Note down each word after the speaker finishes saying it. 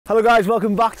Hello guys,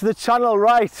 welcome back to the channel.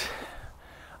 Right,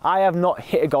 I have not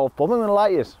hit a golf ball. I'm not going to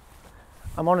lie to you.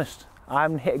 I'm honest. I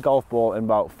haven't hit a golf ball in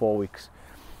about 4 weeks.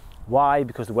 Why?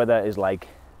 Because the weather is like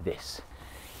this.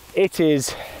 It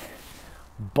is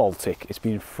Baltic. It's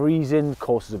been freezing,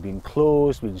 courses have been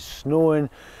closed, been snowing.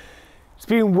 It's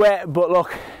been wet, but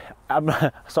look, I'm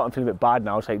starting to feel a bit bad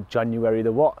now. It's like January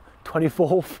the what?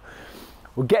 24th.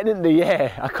 We're getting into the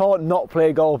year. I can't not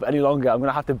play golf any longer. I'm going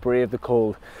to have to brave the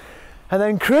cold. And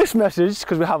then Chris messaged,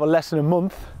 because we have a lesson a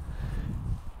month.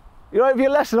 You know, if your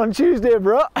lesson on Tuesday,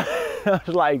 bro. I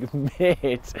was like,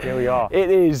 mate. Here we are. It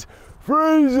is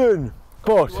freezing.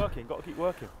 But keep working, got to keep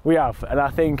working. We have, and I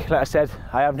think, like I said,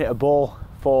 I haven't hit a ball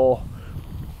for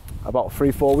about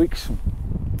 3-4 weeks.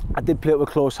 I did play it with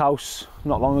a close house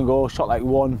not long ago, shot like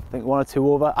one or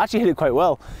two over. Actually hit it quite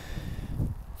well.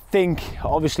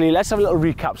 Obviously, let's have a little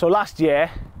recap. So last year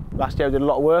I did a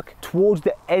lot of work. Towards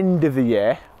the end of the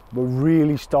year, we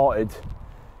really started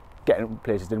getting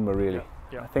places, didn't we, really?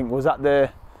 Yeah. I think,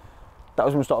 that was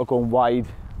when we started going wide.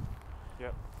 Yeah.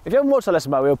 If you haven't watched the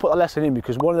lesson, by the way, I'll put the lesson in,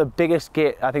 because one of the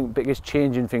biggest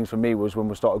changing things for me was when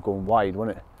we started going wide,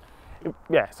 wasn't it?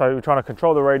 Yeah, so we're trying to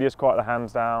control the radius, quiet the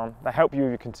hands down. They help you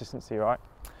with your consistency, right?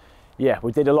 Yeah,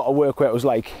 we did a lot of work where it was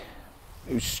like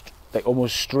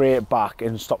almost straight back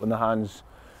and stopping the hands.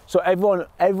 So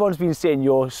everyone's been saying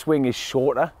your swing is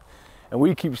shorter, and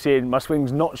we keep saying my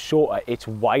swing's not shorter, it's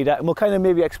wider. And we'll kind of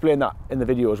maybe explain that in the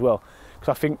video as well, because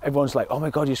I think everyone's like, oh my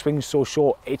God, your swing's so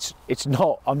short. It's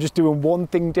not. I'm just doing one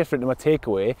thing different in my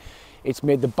takeaway. It's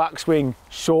made the backswing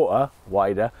shorter,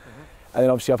 wider, and then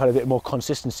obviously I've had a bit more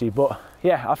consistency. But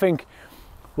yeah, I think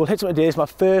we'll hit some of the days. My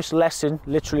first lesson,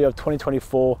 literally, of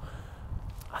 2024.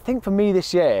 I think for me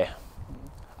this year,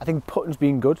 I think putting's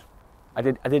been good. I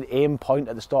did aim point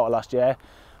at the start of last year,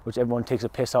 which everyone takes a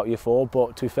piss out of you for,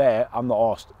 but to be fair, I'm not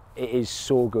arsed. It is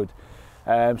so good.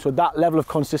 So that level of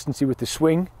consistency with the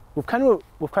swing, we've kind of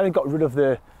got rid of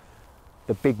the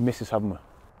big misses, haven't we?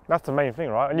 That's the main thing,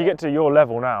 right? And you get to your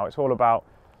level now, it's all about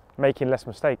making less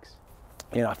mistakes.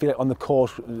 You know, I feel like on the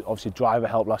course, obviously driver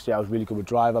helped last year. I was really good with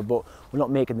driver, but we're not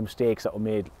making the mistakes that were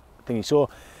made thingy. So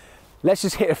let's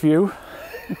just hit a few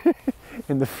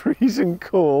in the freezing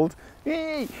cold,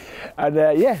 and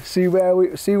yeah, see where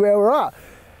we're at.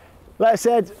 Like I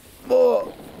said,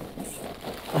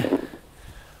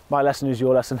 my lesson is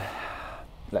your lesson.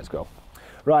 Let's go.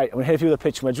 Right, I'm gonna hit a few of the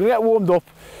pitch wedges. We're gonna get warmed up.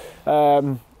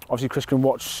 Obviously Chris can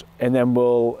watch, and then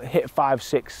we'll hit 5,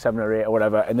 6, 7 or 8 or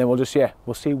whatever, and then we'll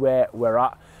see where we're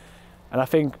at. And I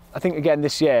think again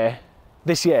this year,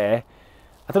 I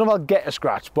don't know if I'll get a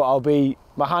scratch, but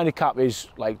my handicap is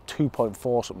like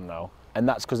 2.4 something now, and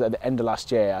that's because at the end of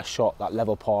last year I shot that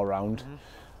level par round.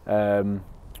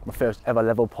 My first ever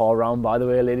level par round, by the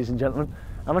way, ladies and gentlemen.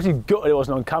 I'm actually gutted it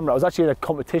wasn't on camera. I was actually in a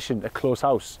competition at close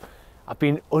house. I've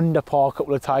been under par a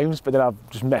couple of times, but then I've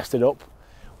just messed it up.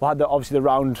 We had obviously the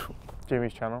round,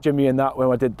 Jimmy's channel. Jimmy and that,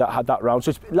 when I did that, had that round.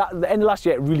 So the end of last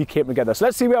year, it really came together. So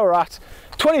let's see where we're at.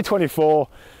 2024.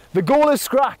 The goal is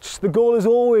scratch. The goal is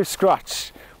always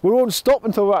scratch. We won't stop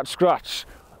until we're at scratch.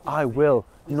 I will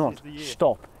not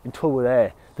stop until we're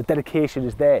there. The dedication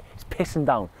is there. It's pissing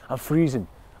down. I'm freezing.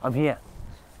 I'm here.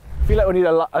 I feel like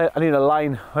I need a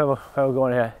line. Where we're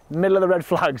going here? Middle of the red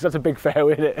flags. That's a big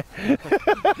fairway, isn't it?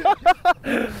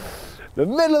 The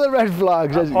middle of the red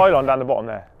flags. That pylon down the bottom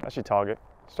there. That's your target.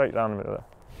 Straight down the middle there.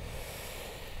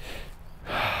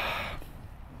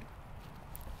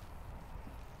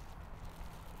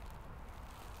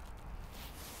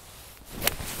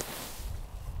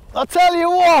 I'll tell you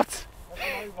what.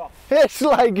 It's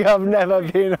like I've never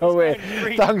been away.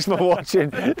 Thanks for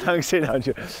watching. Thanks,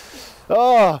 Andrew.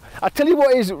 Oh, I tell you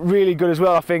what is really good as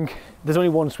well. I think there's only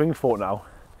one swing for it now,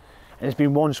 and it's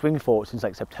been one swing for it since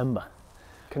like September.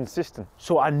 Consistent.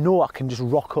 So I know I can just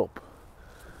rock up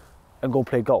and go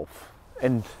play golf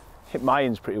and hit my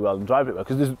irons pretty well and drive it well,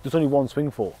 because there's only one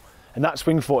swing for, and that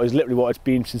swing for is literally what it's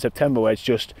been since September, where it's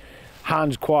just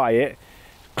hands quiet,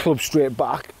 club straight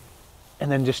back, and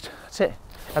then that's it.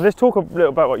 And let's talk a little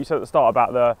about what you said at the start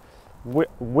about the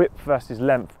width versus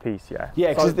length piece, yeah? Yeah,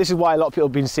 because this is why a lot of people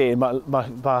have been saying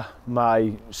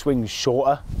my swing's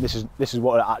shorter. This is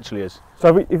what it actually is.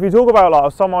 So if you talk about, like, I'll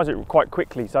summarise it quite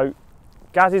quickly. So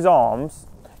Gaz's arms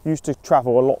used to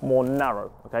travel a lot more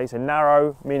narrow, okay? So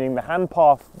narrow, meaning the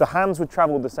hands would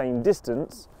travel the same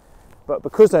distance, but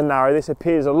because they're narrow, this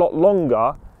appears a lot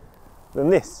longer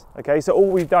than this, okay? So all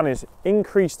we've done is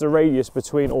increase the radius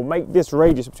between, or make this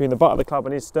radius between the butt of the club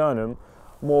and his sternum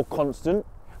more constant.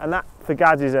 And that for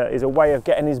Gaz is a way of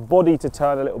getting his body to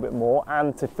turn a little bit more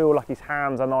and to feel like his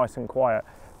hands are nice and quiet.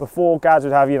 Before, Gaz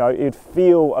would have, you know, he'd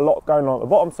feel a lot going on at the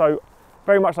bottom. So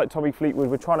very much like Tommy Fleetwood,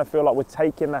 we're trying to feel like we're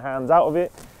taking the hands out of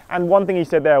it. And one thing he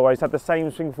said there, where he's had the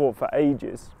same swing for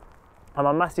ages, I'm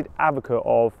a massive advocate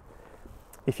of,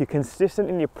 if you're consistent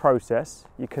in your process,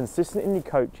 you're consistent in your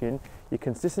coaching, you're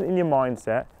consistent in your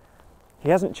mindset. He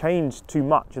hasn't changed too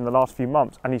much in the last few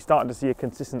months, and he's starting to see a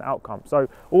consistent outcome. So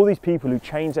all these people who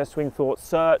change their swing thoughts,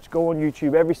 search, go on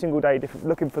YouTube every single day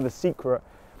looking for the secret,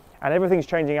 and everything's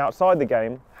changing outside the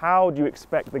game, how do you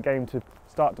expect the game to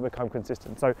start to become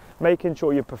consistent? So making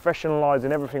sure you're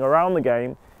professionalising everything around the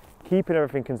game, keeping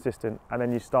everything consistent, and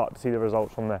then you start to see the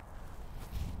results from there.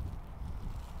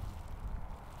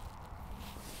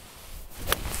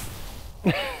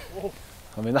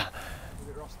 I mean, that. A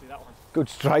bit rusty, that one. Good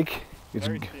strike. It's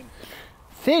very thin.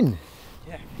 Thin?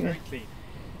 Yeah, very clean.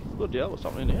 Bloody hell, what's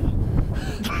happening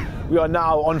here? We are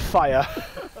now on fire.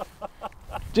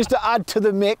 Just to add to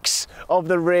the mix of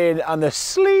the rain and the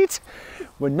sleet,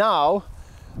 we're now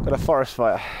got a forest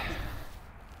fire.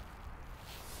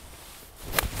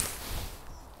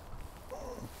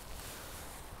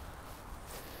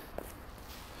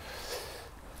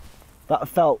 That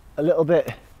felt a little bit,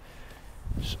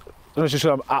 I don't know, it's just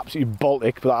I'm absolutely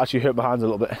Baltic, but that actually hurt my hands a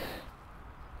little bit.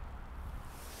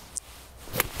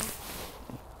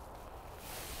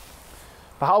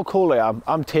 For how cold I am,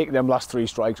 I'm taking them last 3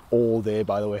 strikes all day,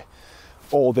 by the way.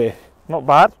 All day. Not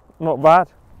bad, not bad.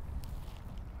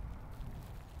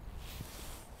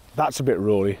 That's a bit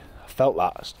rolly. I felt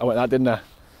that. I went that, didn't I?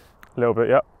 A little bit,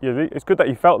 yeah. It's good that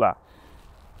you felt that.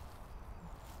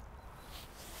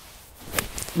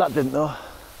 That didn't though.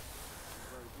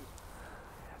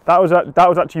 That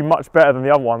was actually much better than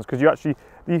the other ones, because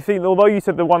you think, although you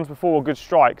said the ones before were good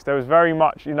strikes, there was very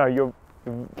much, you know, you're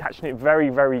catching it very,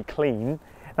 very clean.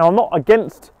 Now, I'm not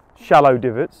against shallow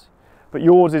divots, but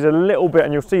yours is a little bit,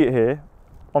 and you'll see it here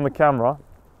on the camera.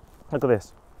 Look at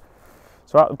this.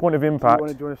 So at the point of impact.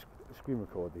 Do you want to screen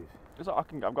record these?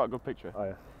 I've got a good picture. Oh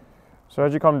yeah. So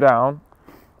as you come down,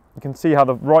 you can see how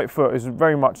the right foot is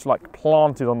very much like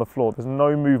planted on the floor. There's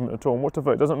no movement at all. And watch the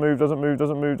foot. It doesn't move, doesn't move,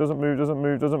 doesn't move, doesn't move, doesn't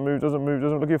move, doesn't move, doesn't move,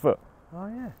 doesn't look at your foot. Oh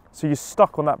yeah. So you're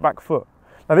stuck on that back foot.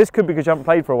 Now this could be because you haven't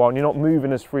played for a while and you're not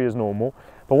moving as free as normal.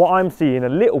 But what I'm seeing a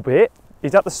little bit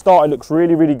is at the start it looks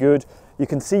really, really good. You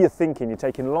can see you're thinking, you're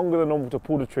taking longer than normal to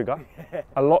pull the trigger.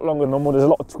 A lot longer than normal. There's a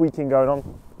lot of tweaking going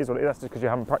on. Here's what it is, that's just because you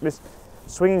haven't practiced.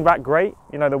 Swinging back great.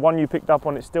 You know, the one you picked up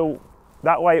on, it's still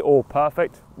that way or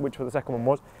perfect, which the second one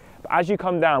was. But as you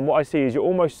come down, what I see is you're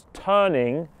almost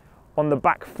turning on the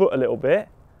back foot a little bit,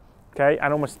 okay,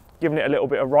 and almost giving it a little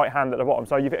bit of right hand at the bottom.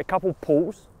 So you've hit a couple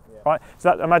pulls, right?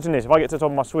 So imagine this, if I get to the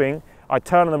top of my swing, I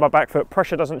turn on my back foot,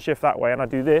 pressure doesn't shift that way, and I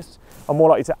do this, I'm more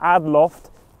likely to add loft,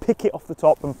 pick it off the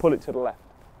top and pull it to the left.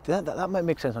 That might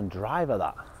make sense on driver,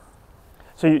 that.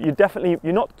 So you're definitely,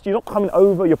 you're not coming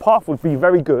over, your path would be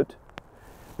very good,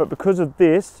 but because of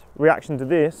this, reaction to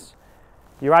this,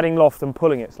 you're adding loft and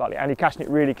pulling it slightly, and you're catching it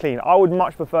really clean. I would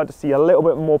much prefer to see a little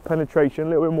bit more penetration, a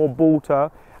little bit more ball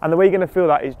turn, and the way you're going to feel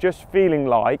that is just feeling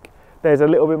like there's a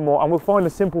little bit more, and we'll find a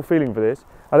simple feeling for this,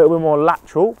 a little bit more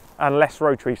lateral and less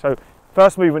rotary. So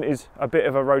first movement is a bit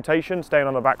of a rotation, staying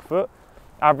on the back foot.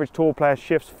 Average tour player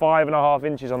shifts 5.5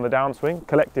 inches on the downswing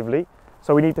collectively,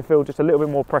 so we need to feel just a little bit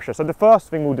more pressure. So the first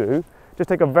thing we'll do, just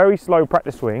take a very slow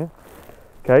practice swing.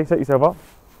 Okay, set yourself up.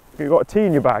 You've got a tee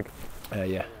in your bag.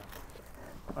 Yeah.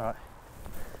 All right,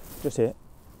 just hit,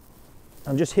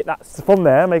 and just hit that, from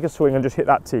there, make a swing and just hit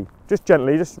that tee. Just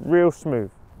gently, just real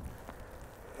smooth.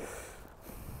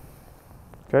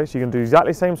 Okay, so you can do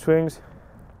exactly the same swings,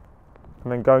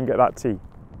 and then go and get that tee.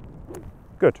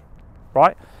 Good,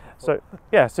 right? So,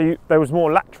 yeah, so there was more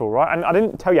lateral, right? And I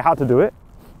didn't tell you how to do it.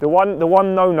 The one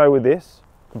no-no with this,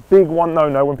 the big one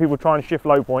no-no when people try and shift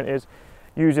low point is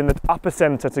using the upper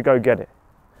center to go get it.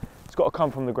 It's got to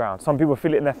come from the ground. Some people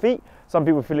feel it in their feet, some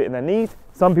people feel it in their knees,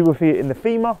 some people feel it in the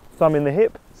femur, some in the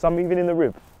hip, some even in the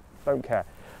rib. Don't care.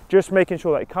 Just making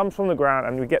sure that it comes from the ground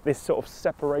and we get this sort of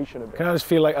separation a bit. Can I just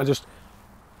feel like I just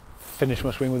finish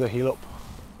my swing with a heel up?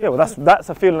 Yeah, well that's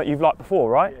a feeling that you've liked before,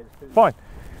 right? Yeah, fine.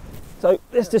 So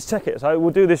let's just check it. So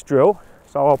we'll do this drill.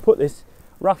 So I'll put this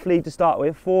roughly to start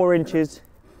with 4 inches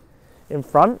in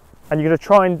front, and you're going to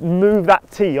try and move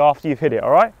that tee after you've hit it,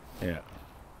 all right? Yeah.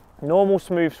 Normal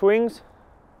smooth swings.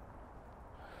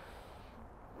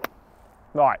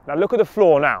 Right, now look at the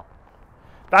floor now.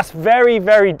 That's very,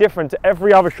 very different to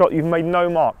every other shot you've made no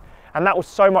mark. And that was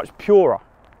so much purer.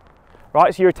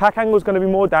 Right, so your attack angle is going to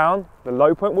be more down, the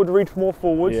low point would reach more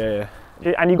forwards. Yeah.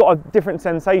 And you've got a different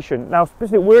sensation. Now,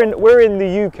 especially we're in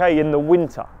the UK in the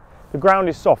winter. The ground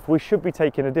is soft, we should be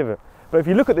taking a divot. But if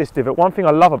you look at this divot, one thing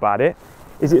I love about it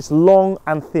is it's long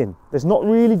and thin. It's not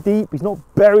really deep, he's not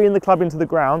burying the club into the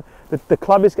ground. The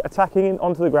club is attacking in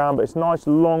onto the ground, but it's nice,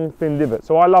 long, thin divot.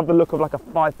 So I love the look of like a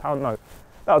 £5 note.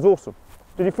 That was awesome.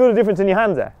 Did you feel the difference in your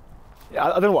hands there? Yeah,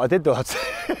 I don't know what I did though.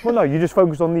 Well, no, you just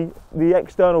focused on the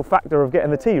external factor of getting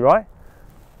the tee, right?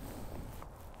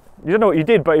 You don't know what you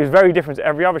did, but it was very different to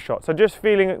every other shot. So just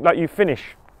feeling like you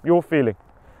finish your feeling.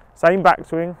 Same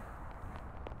backswing.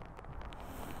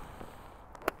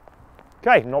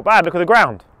 Okay, not bad, look at the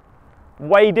ground.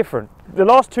 Way different. The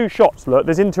last two shots, look,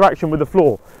 there's interaction with the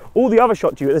floor. All the other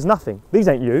shots there's nothing. These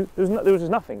ain't you, there was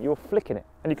just nothing. You were flicking it,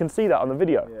 and you can see that on the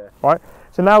video, right?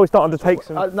 So now we're starting to take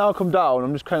some... Now I come down,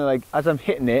 I'm just kind of like, as I'm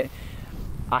hitting it,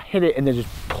 I hit it and then just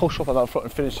push off at that front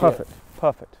and finish Perfect, it.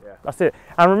 perfect, that's it.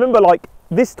 And remember, like,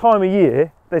 this time of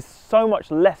year, there's so much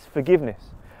less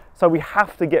forgiveness. So we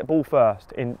have to get ball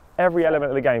first in every element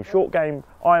of the game. Short game,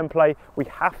 iron play, we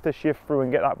have to shift through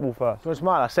and get that ball first. So it's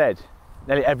mad, I said,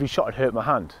 nearly every shot had hurt my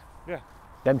hand. Yeah.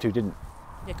 Them two didn't.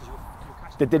 Yeah,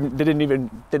 because they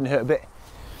didn't hurt a bit.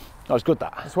 That was good,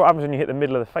 that. That's what happens when you hit the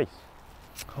middle of the face.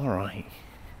 All right.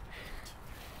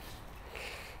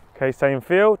 Okay, same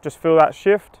feel, just feel that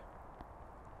shift.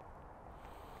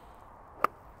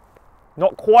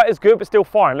 Not quite as good, but still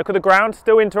fine. Look at the ground,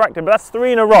 still interacting, but that's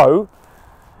 3 in a row.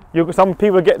 Some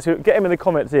people get him in the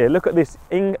comments here. Look at this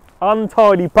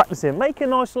untidy practicing. Make a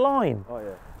nice line. Oh,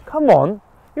 yeah. Come on,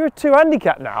 you're a 2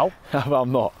 handicap now. Well,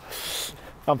 I'm not.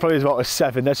 I'm probably about a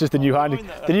 7. That's just the new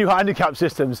handicap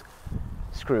system's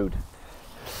screwed.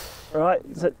 Right,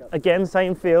 so again,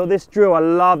 same feel. This drill, I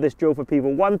love this drill for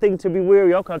people. One thing to be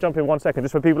wary of, can I jump in 1 second,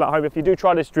 just for people at home, if you do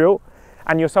try this drill,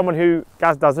 and you're someone who,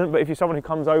 Gaz doesn't, but if you're someone who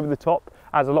comes over the top,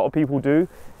 as a lot of people do,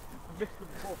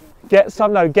 get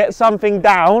something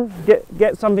down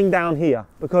here.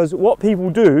 Because what people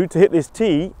do to hit this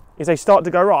tee is they start to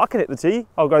go, right, I can hit the tee,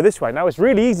 I'll go this way. Now it's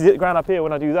really easy to hit the ground up here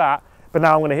when I do that, but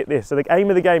now I'm gonna hit this. So the aim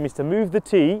of the game is to move the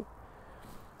tee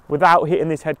without hitting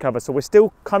this head cover. So we're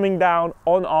still coming down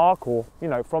on arc, or, you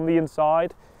know, from the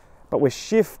inside, but we're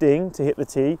shifting to hit the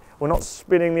tee. We're not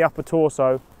spinning the upper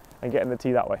torso and getting the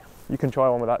tee that way. You can try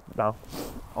one with that now.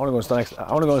 I want to go and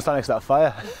stand next to that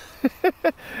fire.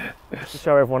 To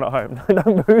show everyone at home. No,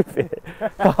 don't move it.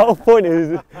 The whole point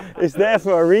is it's there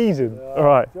for a reason. All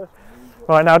right.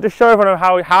 Right, now just show everyone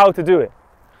how to do it.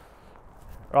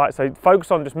 All right, so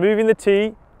focus on just moving the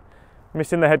tee,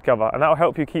 missing the head cover, and that will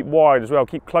help you keep wide as well.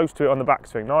 Keep close to it on the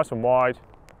backswing, nice and wide.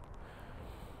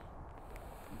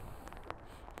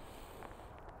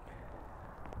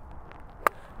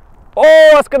 Oh,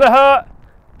 that's gonna hurt.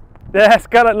 Yeah, it's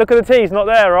gonna, look at the tee, it's not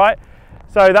there, right?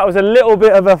 So that was a little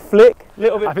bit of a flick.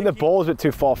 I think the ball's a bit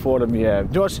too far forward of me. Yeah. You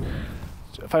know what's,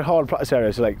 I find hard practice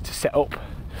areas like to set up,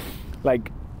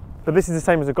 like. But this is the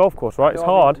same as a golf course, right? It's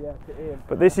hard.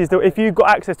 But this is if you've got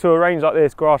access to a range like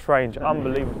this, grass range,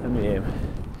 unbelievable. Let me aim.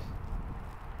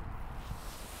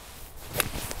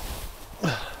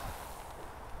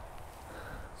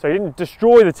 So you didn't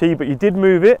destroy the tee, but you did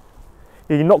move it.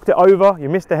 You knocked it over, you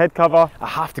missed the head cover. I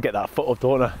have to get that foot up,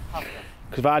 don't I?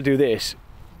 Because if I do this,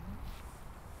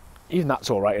 even that's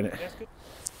all right, isn't it?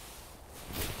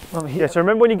 Yeah, so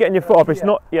remember when you're getting your foot up, it's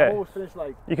not,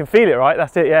 you can feel it, right?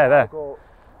 That's it, yeah, there.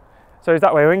 So it's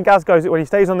that way, when Gaz goes, when he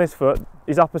stays on this foot,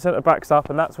 his upper centre backs up,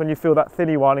 and that's when you feel that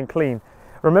thinny one and clean.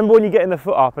 Remember when you're getting the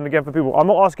foot up, and again for people, I'm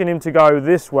not asking him to go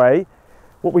this way.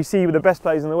 What we see with the best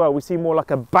players in the world, we see more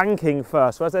like a banking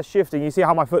first. So as they're shifting, you see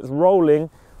how my foot's rolling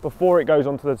before it goes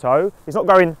onto the toe. It's not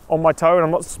going on my toe and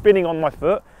I'm not spinning on my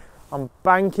foot. I'm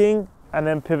banking and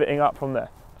then pivoting up from there.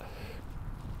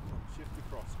 Shift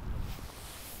across.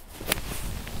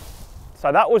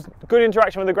 So that was good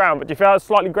interaction with the ground, but do you feel it was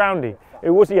slightly groundy?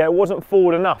 It wasn't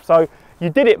forward enough. So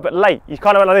you did it, but late. You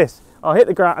kind of went like this. I'll hit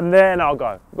the ground and then I'll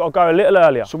go. I've got to go a little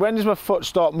earlier. So when does my foot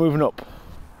start moving up?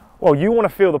 Well, you want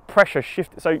to feel the pressure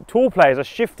shift. So tour players are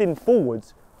shifting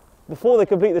forwards before they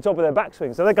complete the top of their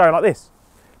backswing. So they're going like this.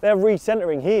 They're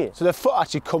recentering here. So the foot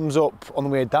actually comes up on the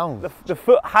way down? The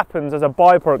foot happens as a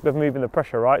byproduct of moving the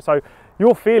pressure, right? So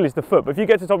your feel is the foot, but if you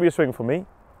get to the top of your swing for me,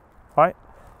 right?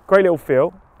 Great little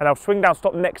feel, and I'll swing down,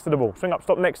 stop next to the ball. Swing up,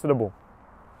 stop next to the ball.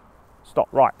 Stop,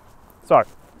 right. So,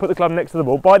 put the club next to the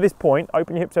ball. By this point,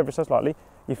 open your hips ever so slightly.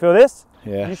 You feel this?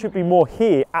 Yeah. You should be more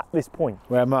here at this point.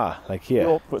 Where am I? Like here?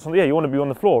 Yeah, you want to be on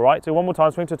the floor, right? So one more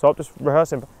time, swing to the top, just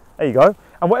rehearsing. There you go.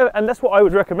 And that's what I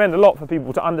would recommend a lot for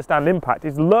people to understand impact,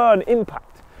 is learn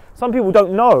impact. Some people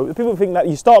don't know. People think that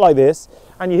you start like this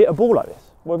and you hit a ball like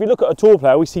this. Well, if you look at a tour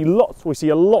player, we see lots. We see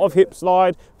a lot of hip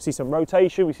slide, we see some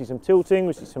rotation, we see some tilting,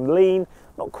 we see some lean.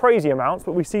 Not crazy amounts,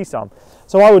 but we see some.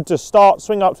 So I would just start,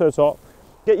 swing up to the top,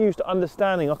 get used to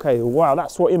understanding, okay, wow,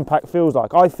 that's what impact feels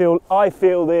like. I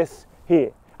feel this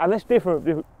here. And that's different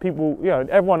with people, you know,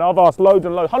 everyone, I've asked loads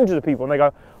and loads, hundreds of people, and they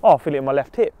go, oh, I feel it in my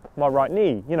left hip, my right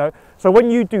knee, you know. So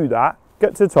when you do that,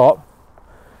 get to the top,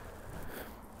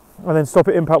 and then stop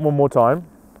at impact one more time.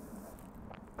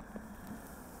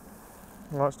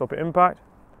 All right, stop at impact.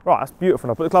 Right, that's beautiful.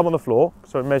 Now put the club on the floor,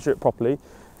 so measure it properly.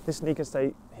 This knee can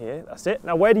stay here, that's it.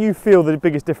 Now where do you feel the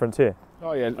biggest difference here?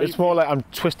 Oh yeah, it's more like I'm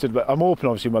twisted, but I'm open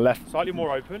obviously, my left. Slightly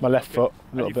more open. My left foot, a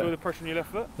And little you bit. feel the pressure on your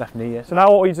left foot? Left knee, yes. So now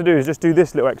what we need to do is just do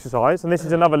this little exercise, and this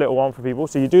is another little one for people.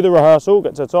 So you do the rehearsal,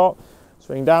 get to the top,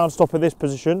 swing down, stop at this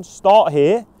position, start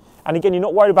here, and again, you're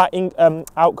not worried about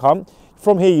outcome.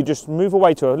 From here, you just move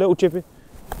away to a little chippy,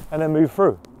 and then move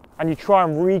through. And you try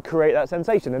and recreate that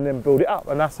sensation, and then build it up,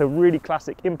 and that's a really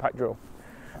classic impact drill.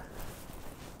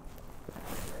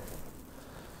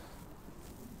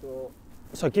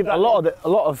 So give that a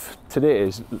lot of today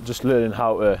is just learning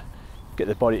how to get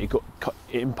the body to go,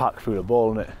 impact through the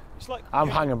ball, isn't it? It's like, I'm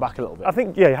hanging back a little bit. I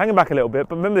think, yeah, you're hanging back a little bit,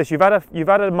 but remember this, you've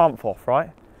had a month off,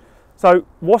 right? So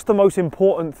what's the most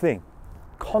important thing?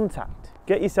 Contact.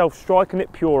 Get yourself striking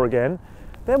it pure again,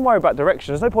 then worry about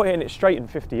direction. There's no point hitting it straight in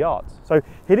 50 yards. So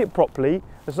hit it properly,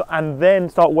 and then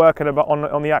start working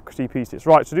on the accuracy pieces.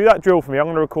 Right, so do that drill for me, I'm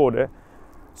gonna record it.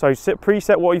 So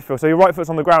preset what you feel. So your right foot's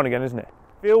on the ground again, isn't it?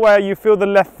 Feel where you feel the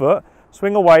left foot,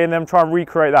 swing away, and then try and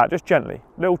recreate that, just gently,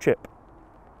 little chip.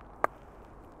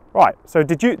 Right, so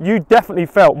you definitely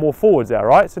felt more forwards there,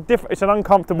 right? It's an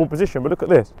uncomfortable position, but look at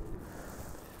this.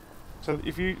 So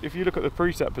if you look at the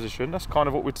preset position, that's kind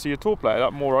of what we'd see a tour player,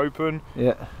 that more open.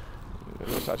 Yeah.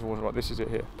 It's actually more like this is it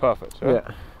here, perfect. Yeah.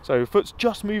 So foot's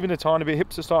just moving a tiny bit,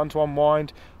 hips are starting to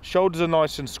unwind, shoulders are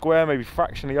nice and square, maybe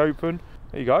fractionally open.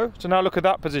 There you go. So now look at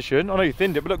that position. I know you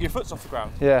thinned it, but look, your foot's off the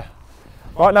ground. Yeah.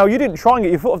 Right, now you didn't try and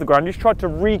get your foot off the ground, you just tried to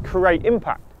recreate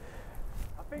impact.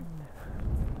 I think,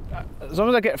 as long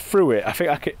as I get through it, I think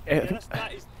I could.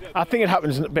 I think it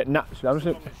happens a bit naturally.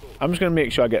 I'm just going to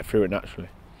make sure I get through it naturally.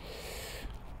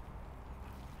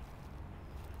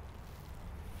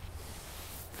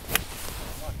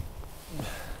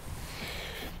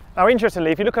 Now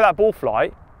interestingly, if you look at that ball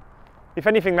flight, if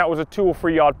anything that was a 2 or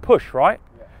 3 yard push, right?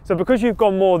 Yeah. So because you've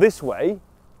gone more this way,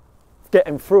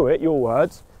 getting through it, your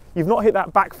words, you've not hit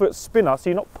that back foot spinner, so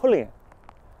you're not pulling it.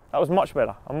 That was much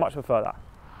better. I much prefer that.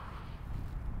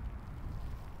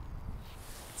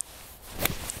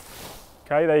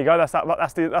 Okay, there you go.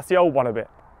 That's the old one a bit.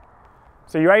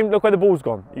 So you aim. Look where the ball's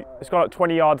gone. It's gone like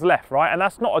 20 yards left, right? And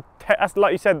that's not that's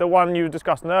like you said, the one you were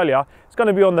discussing earlier. It's going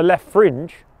to be on the left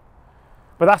fringe,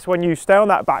 but that's when you stay on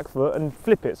that back foot and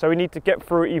flip it. So we need to get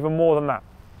through it even more than that.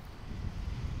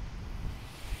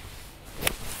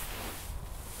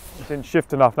 Didn't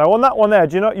shift enough. Now on that one there,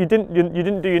 do you know you didn't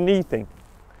do your knee thing?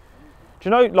 Do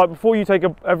you know, like before you take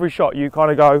every shot, you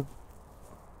kind of go.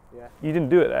 Yeah. You didn't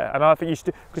do it there, and I think you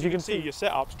should, because you can see your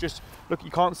setups. Just look,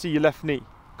 you can't see your left knee,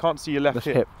 can't see your left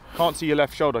hip, can't see your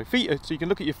left shoulder. Feet, so you can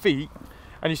look at your feet,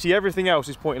 and you see everything else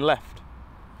is pointing left.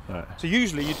 Right. So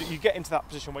usually you get into that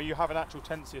position where you have an actual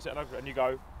tendency of sitting over it, and you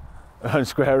go and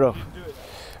square up.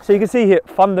 So you can see here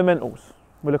fundamentals.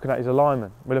 We're looking at his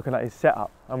alignment, we're looking at his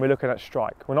setup, and we're looking at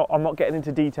strike. I'm not getting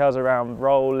into details around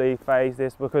rolly, phase,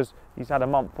 this, because he's had a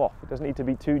month off. It doesn't need to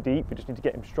be too deep, we just need to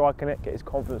get him striking it, get his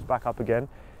confidence back up again.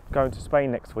 Going to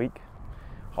Spain next week,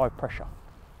 high pressure.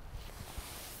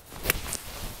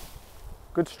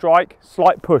 Good strike,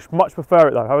 slight push, much prefer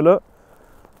it though, have a look.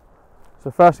 So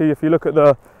firstly, if you look at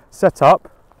the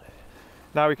setup,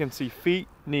 now we can see feet,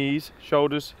 knees,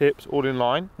 shoulders, hips, all in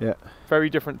line. Yeah.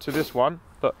 Very different to this one.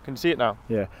 Look, can you see it now?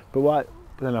 Yeah, but why?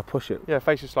 Then I push it. Yeah,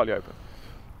 face is slightly open.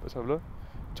 Let's have a look.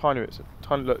 Tiny bit,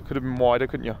 tiny look. Could have been wider,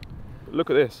 couldn't you? But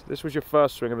look at this. This was your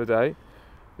first swing of the day.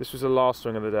 This was the last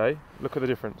swing of the day. Look at the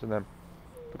difference in them.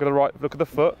 Look at the right. Look at the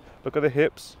foot. Look at the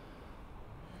hips.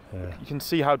 Yeah. You can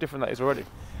see how different that is already.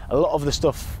 A lot of the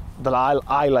stuff that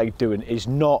I like doing is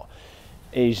not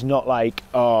like,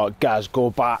 oh, Gaz,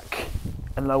 go back,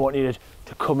 and I want you to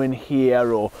come in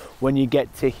here, or when you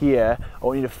get to here, I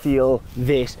want you to feel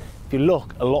this. If you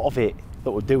look, a lot of it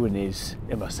that we're doing is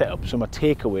in my setup. So my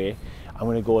takeaway, I'm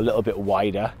going to go a little bit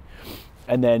wider,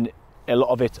 and then a lot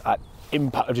of it at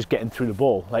impact of just getting through the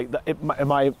ball. Like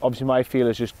obviously my feel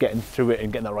is just getting through it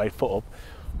and getting that right foot up,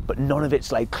 but none of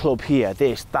it's like club here,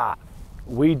 this, that.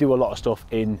 We do a lot of stuff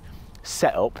in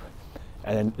setup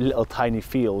and then little tiny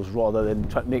feels rather than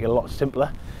trying to make it a lot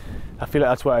simpler. I feel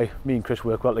like that's why me and Chris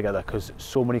work well together, because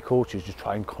so many coaches just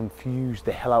try and confuse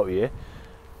the hell out of you.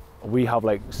 We have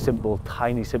like simple,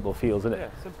 tiny, simple feels, isn't it?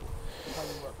 Yeah, simple.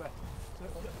 Work best.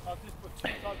 So I've just put 2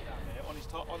 targets down here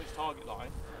on his target line.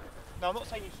 Now I'm not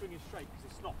saying you swing it straight,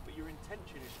 because it's not, but your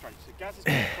intention is straight. So Gaz is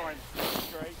going to try and swing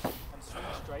straight and swing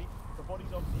straight the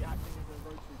body's obviously acting as a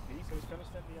rotary piece, so it's going to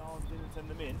send the arms in and send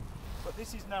them in. But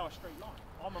this is now a straight line.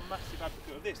 I'm a massive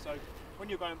advocate of this. So when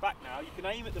you're going back now, you can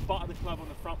aim at the butt of the club on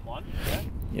the front one,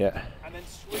 Yeah. and then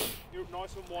swing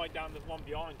nice and wide down the one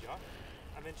behind you,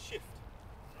 and then shift.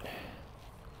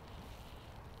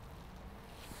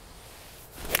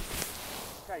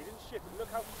 Okay, you didn't shift, but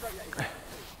look how straight that is.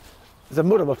 There's a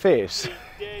mud on my face.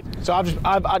 So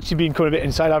I've actually been coming a bit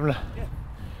inside, haven't I? Yeah.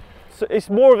 So it's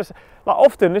more of a, like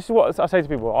often, this is what I say to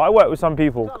people, I work with some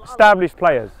people, established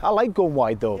players. I like going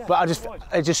wide though, Yeah, but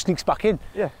it just sneaks back in.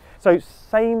 Yeah. So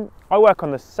I work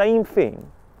on the same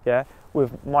thing, yeah,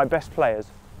 with my best players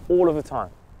all of the time.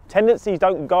 Tendencies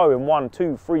don't go in 1,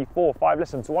 2, 3, 4, 5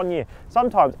 lessons 1 year.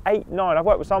 Sometimes 8, 9. I've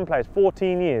worked with some players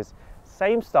 14 years.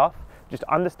 Same stuff, just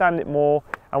understand it more,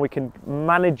 and we can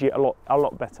manage it a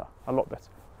lot better.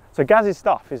 So Gaz's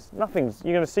stuff is nothing's.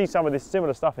 You're going to see some of this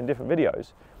similar stuff in different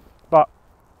videos, but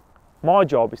my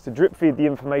job is to drip feed the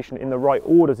information in the right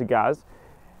order to Gaz,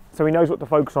 so he knows what to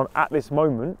focus on at this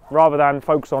moment, rather than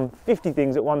focus on 50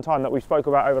 things at one time that we spoke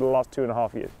about over the last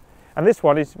 2.5 years. And this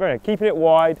one is keeping it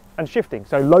wide and shifting.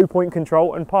 So low point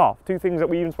control and path, 2 things that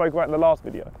we even spoke about in the last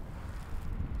video.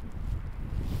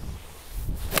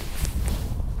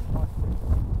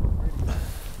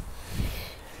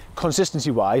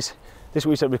 Consistency wise, this is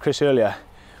what we said with Chris earlier.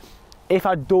 If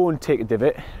I don't take a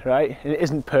divot, right, and it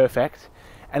isn't perfect,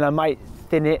 and I might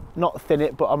not thin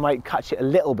it, but I might catch it a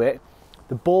little bit,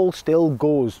 the ball still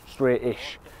goes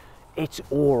straight-ish. It's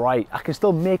all right. I can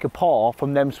still make a par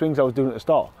from them swings I was doing at the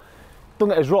start. Don't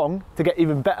get us wrong, to get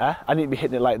even better, I need to be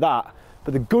hitting it like that.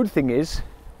 But the good thing is,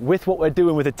 with what we're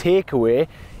doing with a takeaway,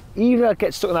 even if I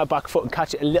get stuck on that back foot and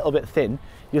catch it a little bit thin,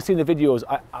 you'll see in the videos,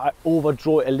 I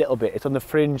overdraw it a little bit. It's on the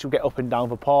fringe, we'll get up and down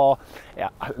for par, yeah,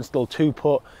 I can still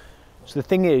 2-putt. So the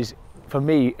thing is, for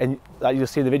me, and like you'll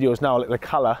see in the videos now, like the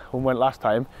colour when we went last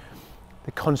time,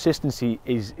 the consistency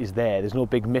is there. There's no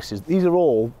big misses. These are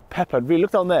all peppered. Really,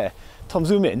 look down there. Tom,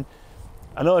 zoom in.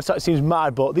 I know it seems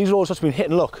mad, but these are all just been hit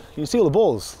and look. You can see all the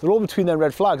balls. They're all between them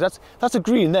red flags. That's a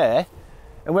green there,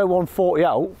 and we're 140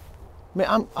 out. Mate,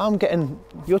 I'm getting,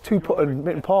 you're 2-putting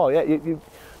mid and par. Yeah.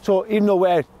 So even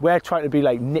though we're trying to be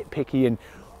like nitpicky, and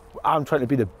I'm trying to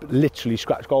be the literally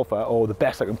scratch golfer or the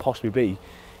best I can possibly be,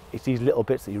 it's these little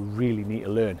bits that you really need to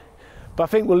learn. But I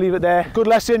think we'll leave it there. Good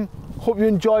lesson. Hope you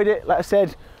enjoyed it. Like I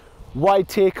said, wide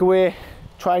takeaway.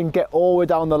 Try and get all the way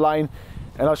down the line.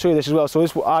 And I'll show you this as well. So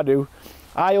this is what I do.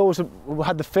 I always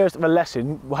had the first of a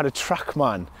lesson, we had a track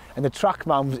man, and the track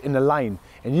man was in the line.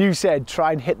 And you said,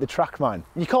 try and hit the track man.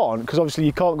 You can't, because obviously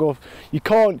you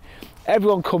can't,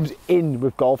 everyone comes in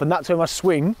with golf, and that's where my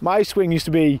swing used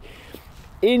to be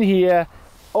in here,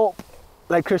 up,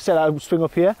 like Chris said, I would swing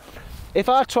up here. If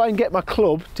I try and get my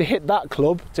club to hit that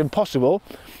club, it's impossible.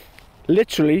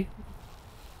 Literally,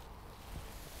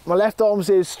 my left arm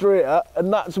stays straighter,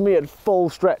 and that's me at full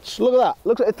stretch. Look at that.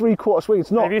 Look at a 3/4 swing.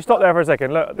 It's not. If you stop there for a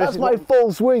second, look. That's my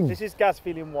full swing. This is Gaz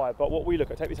feeling wide, but what we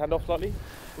look at, take this hand off slightly.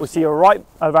 We see a right,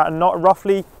 about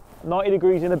roughly 90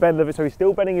 degrees in the bend of it, so he's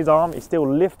still bending his arm, he's still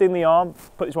lifting the arm.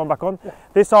 Put this one back on. Yeah.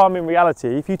 This arm, in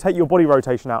reality, if you take your body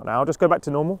rotation out now, just go back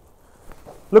to normal.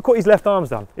 Look what his left arm's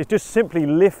done. It's just simply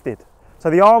lifted. So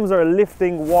the arms are a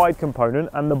lifting wide component,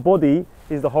 and the body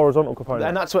is the horizontal component.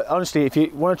 And that's what, honestly, if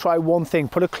you want to try one thing,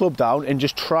 put a club down and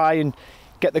just try and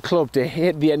get the club to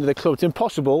hit the end of the club. It's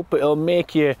impossible, but it'll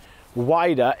make you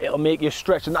wider, it'll make you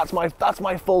stretch, and that's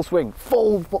my full swing.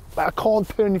 I can't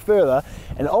turn any further,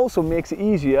 and it also makes it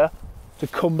easier to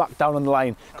come back down on the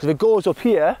line. Because if it goes up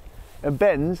here and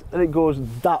bends, then it goes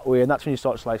that way, and that's when you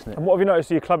start slicing it. And what have you noticed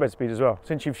to your club head speed as well,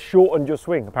 since you've shortened your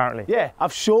swing, apparently? Yeah,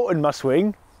 I've shortened my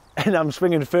swing, and I'm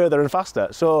swinging further and faster.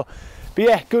 So, but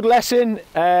yeah, good lesson.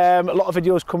 A lot of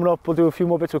videos coming up. We'll do a few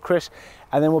more bits with Chris,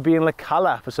 and then we'll be in La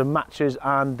Cala for some matches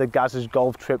and the Gaz's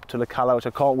golf trip to La Cala, which I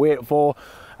can't wait for.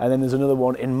 And then there's another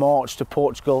one in March to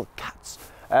Portugal, Cats.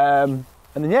 And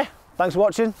then yeah, thanks for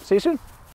watching. See you soon.